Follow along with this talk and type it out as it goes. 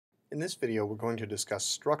In this video, we're going to discuss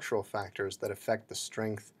structural factors that affect the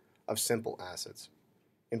strength of simple acids.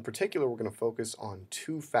 In particular, we're going to focus on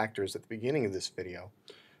two factors at the beginning of this video: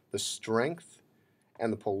 the strength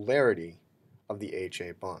and the polarity of the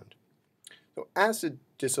HA bond. So acid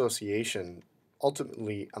dissociation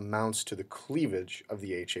ultimately amounts to the cleavage of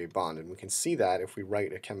the HA bond, and we can see that if we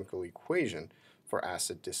write a chemical equation for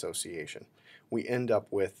acid dissociation. We end up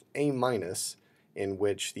with A-, in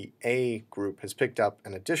which the A group has picked up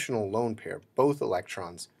an additional lone pair, both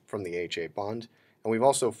electrons, from the HA bond, and we've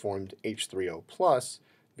also formed H3O+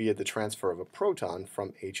 via the transfer of a proton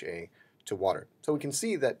from HA to water. So we can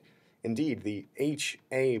see that indeed the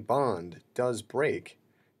HA bond does break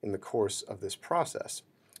in the course of this process.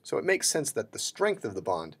 So it makes sense that the strength of the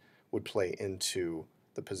bond would play into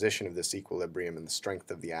the position of this equilibrium and the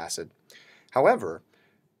strength of the acid. However,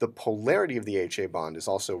 the polarity of the HA bond is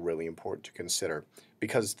also really important to consider,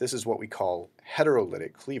 because this is what we call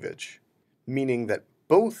heterolytic cleavage, meaning that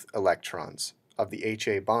both electrons of the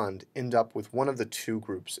HA bond end up with one of the two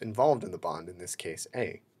groups involved in the bond, in this case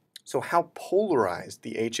A. So how polarized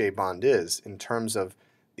the HA bond is in terms of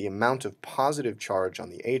the amount of positive charge on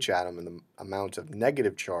the H atom and the amount of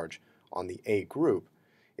negative charge on the A group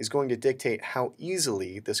is going to dictate how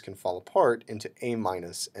easily this can fall apart into A- and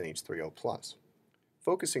H3O+.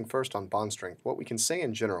 Focusing first on bond strength, what we can say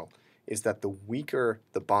in general is that the weaker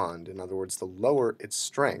the bond, in other words, the lower its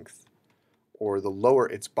strength, or the lower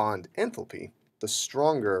its bond enthalpy, the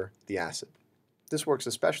stronger the acid. This works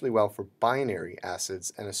especially well for binary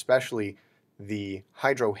acids, and especially the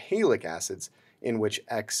hydrohalic acids in which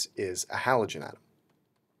X is a halogen atom.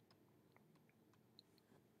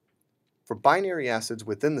 For binary acids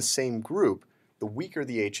within the same group, the weaker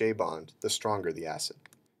the HA bond, the stronger the acid.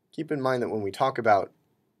 Keep in mind that when we talk about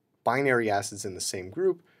binary acids in the same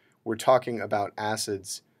group, we're talking about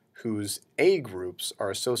acids whose A groups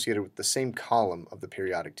are associated with the same column of the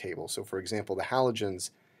periodic table. So for example, the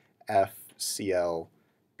halogens F, Cl,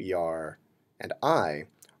 Br, and I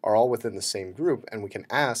are all within the same group, and we can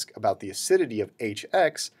ask about the acidity of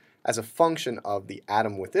HX as a function of the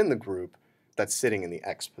atom within the group that's sitting in the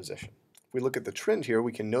X position. If we look at the trend here,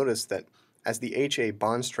 we can notice that as the HA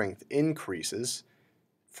bond strength increases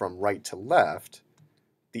from right to left,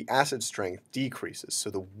 the acid strength decreases. So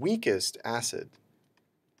the weakest acid,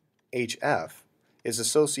 HF, is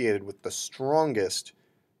associated with the strongest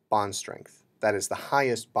bond strength. That is the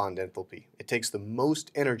highest bond enthalpy. It takes the most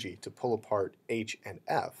energy to pull apart H and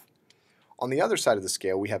F. On the other side of the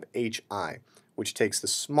scale, we have HI, which takes the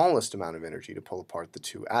smallest amount of energy to pull apart the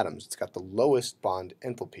two atoms. It's got the lowest bond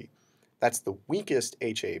enthalpy. That's the weakest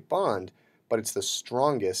HA bond, but it's the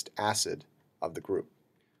strongest acid of the group.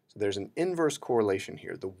 So there's an inverse correlation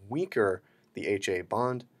here. The weaker the HA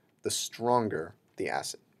bond, the stronger the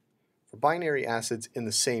acid. For binary acids in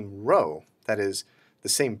the same row, that is, the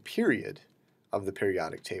same period of the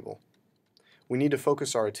periodic table, we need to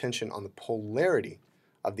focus our attention on the polarity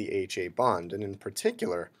of the HA bond, and in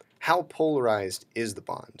particular, how polarized is the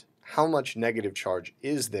bond? How much negative charge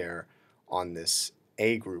is there on this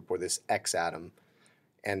A group or this X atom,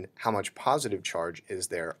 and how much positive charge is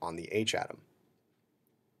there on the H atom?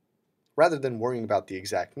 Rather than worrying about the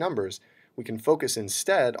exact numbers, we can focus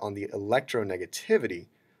instead on the electronegativity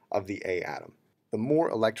of the A atom. The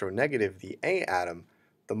more electronegative the A atom,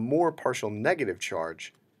 the more partial negative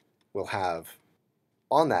charge we'll have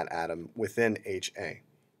on that atom within HA.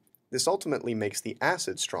 This ultimately makes the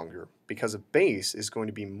acid stronger because a base is going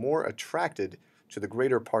to be more attracted to the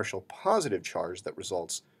greater partial positive charge that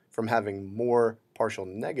results from having more partial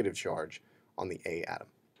negative charge on the A atom.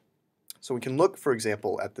 So we can look, for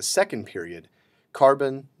example, at the second period,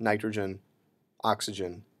 carbon, nitrogen,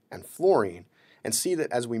 oxygen, and fluorine, and see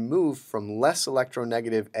that as we move from less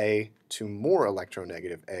electronegative A to more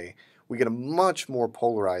electronegative A, we get a much more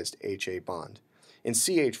polarized HA bond. In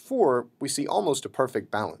CH4, we see almost a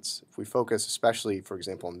perfect balance. If we focus especially, for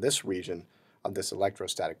example, on this region of this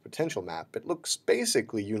electrostatic potential map, it looks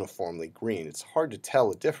basically uniformly green. It's hard to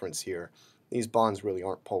tell a difference here. These bonds really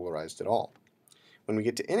aren't polarized at all. When we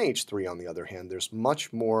get to NH3, on the other hand, there's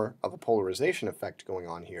much more of a polarization effect going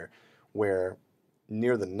on here, where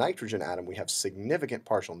near the nitrogen atom we have significant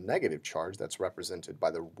partial negative charge that's represented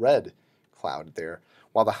by the red cloud there,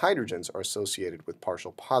 while the hydrogens are associated with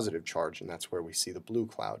partial positive charge, and that's where we see the blue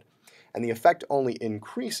cloud. And the effect only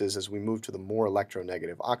increases as we move to the more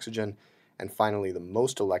electronegative oxygen, and finally the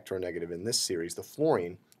most electronegative in this series, the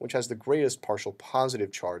fluorine, which has the greatest partial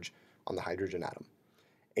positive charge on the hydrogen atom.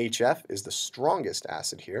 HF is the strongest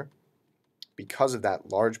acid here because of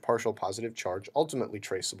that large partial positive charge, ultimately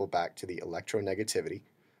traceable back to the electronegativity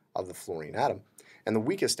of the fluorine atom. And the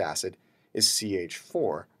weakest acid is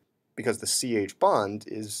CH4, because the CH bond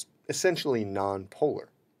is essentially nonpolar,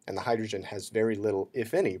 and the hydrogen has very little,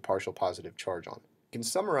 if any, partial positive charge on it. You can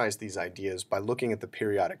summarize these ideas by looking at the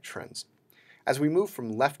periodic trends. As we move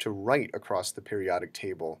from left to right across the periodic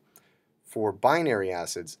table, for binary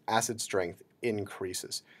acids, acid strength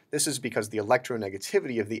increases. This is because the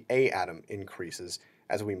electronegativity of the A atom increases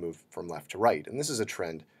as we move from left to right, and this is a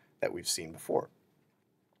trend that we've seen before.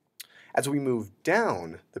 As we move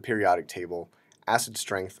down the periodic table, acid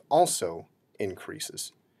strength also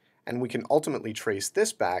increases, and we can ultimately trace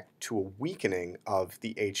this back to a weakening of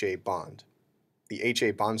the HA bond. The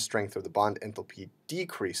HA bond strength or the bond enthalpy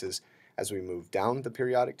decreases as we move down the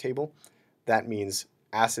periodic table. That means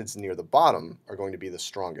acids near the bottom are going to be the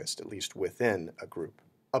strongest, at least within a group.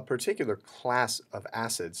 A particular class of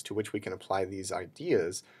acids to which we can apply these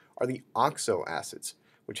ideas are the oxoacids,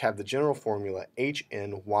 which have the general formula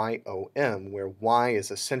HNYOM, where Y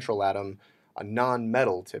is a central atom, a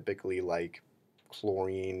non-metal typically like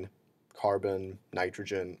chlorine, carbon,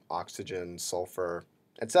 nitrogen, oxygen, sulfur,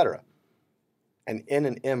 etc. And N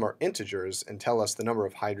and M are integers and tell us the number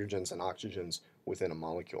of hydrogens and oxygens within a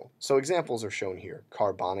molecule. So examples are shown here: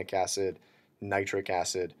 carbonic acid, nitric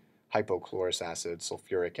acid, hypochlorous acid,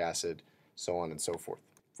 sulfuric acid, so on and so forth.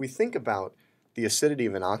 If we think about the acidity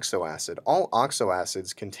of an oxoacid, all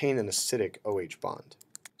oxoacids contain an acidic OH bond.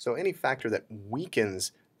 So any factor that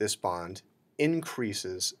weakens this bond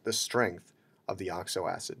increases the strength of the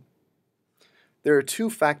oxoacid. There are two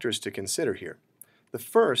factors to consider here. The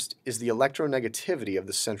first is the electronegativity of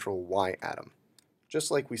the central Y atom. Just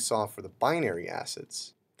like we saw for the binary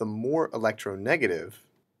acids, the more electronegative,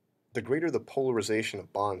 the greater the polarization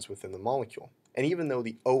of bonds within the molecule. And even though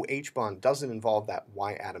the OH bond doesn't involve that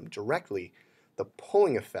Y atom directly, the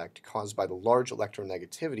pulling effect caused by the large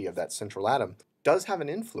electronegativity of that central atom does have an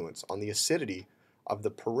influence on the acidity of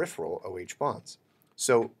the peripheral OH bonds.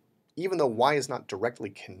 So even though Y is not directly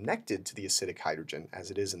connected to the acidic hydrogen as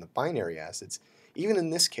it is in the binary acids, even in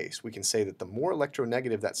this case we can say that the more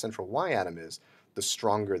electronegative that central Y atom is, the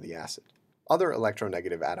stronger the acid. Other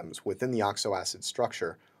electronegative atoms within the oxoacid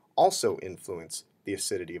structure also influence the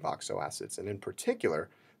acidity of oxoacids, and in particular,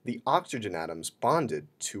 the oxygen atoms bonded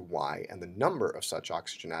to Y and the number of such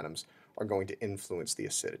oxygen atoms are going to influence the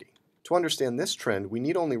acidity. To understand this trend, we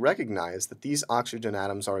need only recognize that these oxygen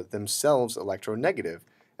atoms are themselves electronegative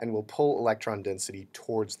and will pull electron density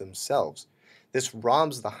towards themselves. This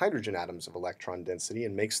robs the hydrogen atoms of electron density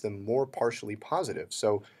and makes them more partially positive.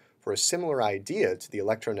 So for a similar idea to the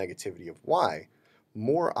electronegativity of Y,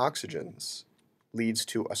 more oxygens leads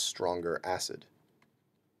to a stronger acid.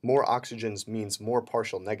 More oxygens means more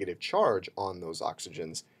partial negative charge on those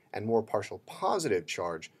oxygens and more partial positive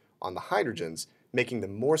charge on the hydrogens, making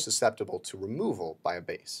them more susceptible to removal by a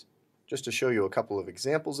base. Just to show you a couple of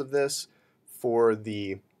examples of this, for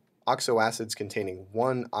the oxoacids containing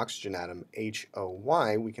one oxygen atom,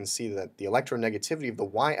 HOY, we can see that the electronegativity of the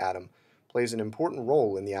Y atom plays an important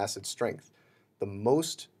role in the acid strength. The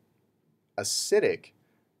most acidic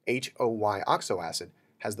HOY oxoacid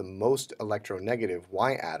has the most electronegative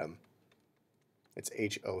Y atom, it's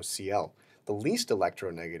HOCl. The least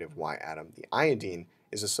electronegative Y atom, the iodine,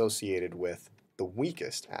 is associated with the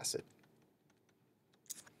weakest acid.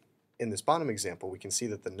 In this bottom example, we can see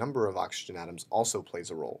that the number of oxygen atoms also plays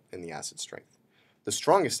a role in the acid strength. The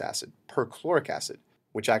strongest acid, perchloric acid,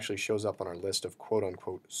 which actually shows up on our list of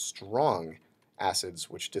quote-unquote strong acids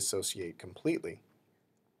which dissociate completely,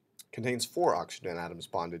 contains 4 oxygen atoms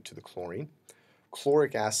bonded to the chlorine.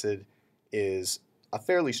 Chloric acid is a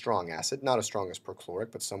fairly strong acid, not as strong as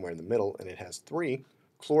perchloric, but somewhere in the middle, and it has 3.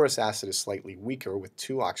 Chlorous acid is slightly weaker with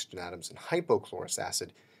 2 oxygen atoms, and hypochlorous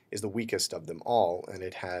acid is the weakest of them all, and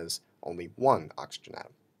it has only 1 oxygen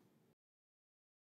atom.